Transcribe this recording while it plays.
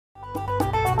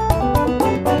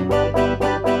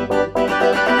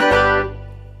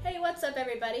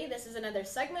everybody. This is another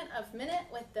segment of Minute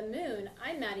with the Moon.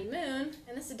 I'm Maddie Moon,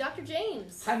 and this is Dr.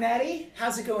 James. Hi, Maddie.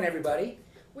 How's it going, everybody?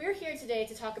 We're here today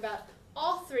to talk about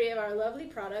all three of our lovely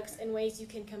products and ways you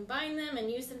can combine them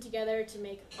and use them together to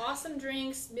make awesome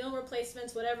drinks, meal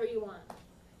replacements, whatever you want.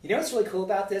 You know what's really cool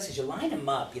about this is you line them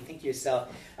up. You think to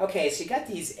yourself, okay, so you got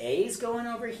these A's going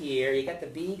over here, you got the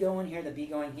B going here, the B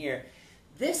going here.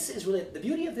 This is really, the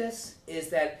beauty of this is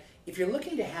that if you're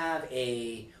looking to have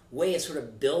a way of sort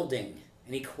of building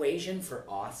an equation for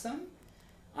awesome,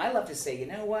 I love to say, you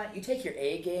know what, you take your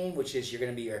A game, which is you're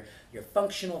going to be your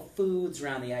functional foods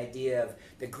around the idea of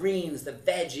the greens, the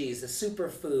veggies, the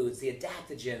superfoods, the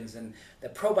adaptogens, and the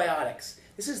probiotics.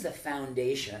 This is the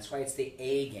foundation. That's why it's the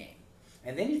A game.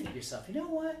 And then you think to yourself, you know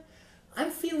what, I'm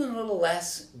feeling a little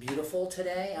less beautiful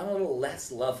today. I'm a little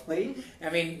less lovely. I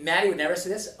mean, Maddie would never say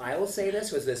this. I will say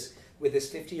this with this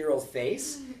 50-year-old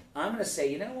face. I'm going to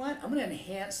say, you know what, I'm going to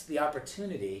enhance the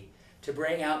opportunity to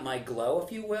bring out my glow,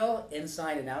 if you will,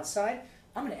 inside and outside.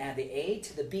 I'm going to add the A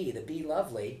to the B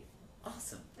lovely.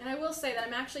 Awesome. And I will say that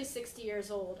I'm actually 60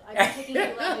 years old. I've been taking Be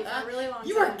Lovely for a really long time.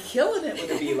 You are killing it with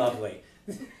the Be Lovely.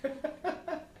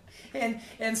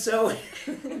 And so,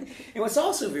 and what's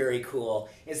also very cool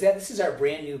is that this is our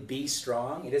brand new Be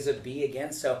Strong. It is a B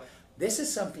again, so this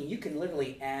is something you can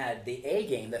literally add the A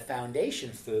game, the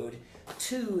foundation food,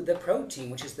 to the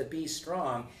protein, which is the Be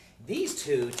Strong. These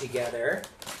two together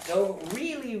go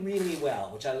really, really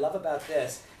well, which I love about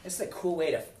this. This is a cool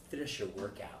way to finish your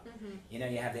workout. You know,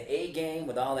 you have the A game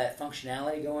with all that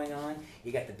functionality going on.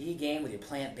 You got the B game with your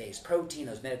plant-based protein,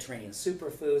 those Mediterranean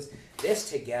superfoods.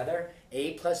 This together,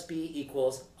 A plus B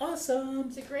equals awesome.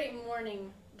 It's a great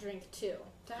morning drink, too.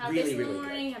 To have Really, this in the really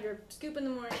morning, good. have your scoop in the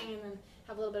morning, and then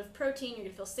have a little bit of protein. You're going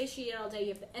to feel satiated all day. You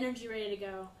have the energy ready to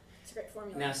go. It's a great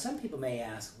formula. Now, some people may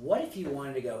ask, what if you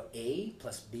wanted to go A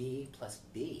plus B plus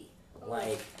B?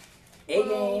 Like A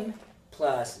game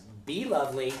plus Be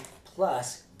Lovely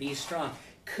plus Be Strong.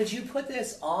 Could you put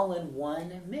this all in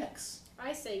one mix?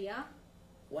 I say yeah.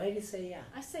 Why did you say yeah?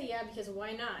 I say yeah because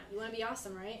why not? You want to be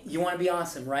awesome, right? You want to be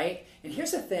awesome, right? And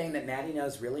here's the thing that Maddie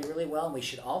knows really, really well, and we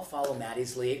should all follow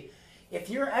Maddie's lead. If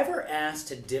you're ever asked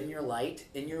to dim your light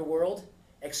in your world,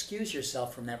 excuse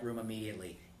yourself from that room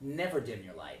immediately. Never dim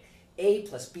your light. A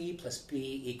plus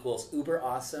B equals uber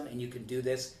awesome, and you can do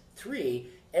this 3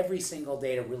 every single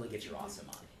day to really get your awesome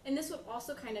on. And this would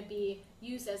also kind of be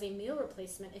used as a meal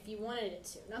replacement if you wanted it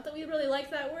to. Not that we really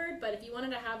like that word, but if you wanted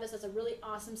to have this as a really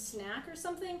awesome snack or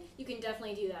something, you can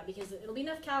definitely do that because it'll be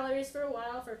enough calories for a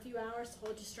while, for a few hours to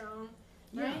hold you strong.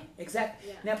 Right? Yeah, exactly.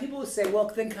 Yeah. Now people will say,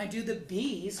 well, then can I do the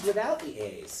B's without the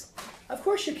A's? Of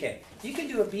course you can. You can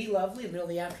do a Be Lovely in the middle of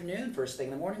the afternoon, first thing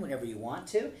in the morning, whenever you want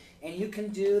to, and you can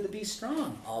do the Be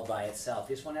Strong all by itself.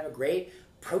 You just want to have a great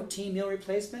protein meal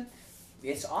replacement.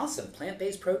 It's awesome.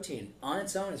 Plant-based protein on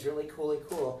its own is really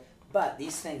cool, but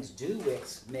these things do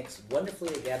mix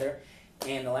wonderfully together.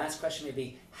 And the last question would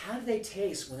be, how do they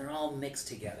taste when they're all mixed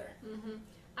together?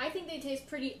 I think they taste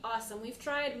pretty awesome. We've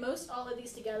tried most all of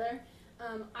these together.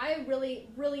 I really,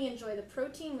 really enjoy the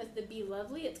protein with the Be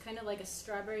Lovely. It's kind of like a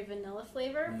strawberry vanilla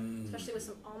flavor, especially with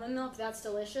some almond milk. That's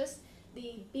delicious.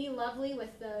 The Be Lovely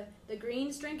with the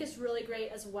greens drink is really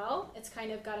great as well. It's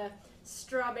kind of got a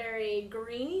strawberry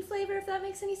greeny flavor, if that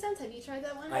makes any sense. Have you tried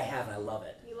that one? I have, and I love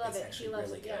it. You love it. It's actually He loves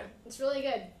really it. good. Yeah, it's really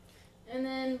good. And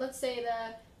then let's say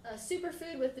the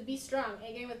superfood with the Be Strong.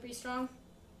 A game with Be Strong.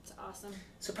 It's awesome.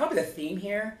 So probably the theme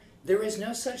here, there is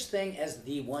no such thing as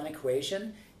the one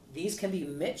equation. These can be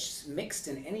mixed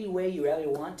in any way you really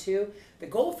want to. The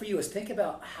goal for you is think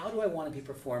about how do I want to be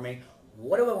performing,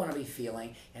 what do I want to be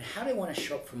feeling, and how do I want to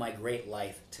show up for my great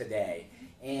life today?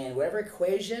 And whatever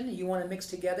equation you want to mix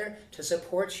together to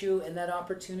support you in that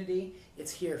opportunity,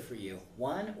 it's here for you.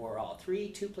 One or all. 3,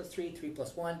 2 plus 3, 3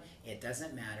 plus 1. It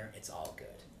doesn't matter. It's all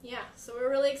good. Yeah, so we're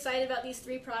really excited about these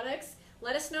 3 products.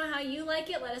 Let us know how you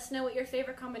like it. Let us know what your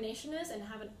favorite combination is, and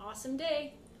have an awesome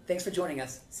day. Thanks for joining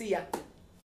us. See ya.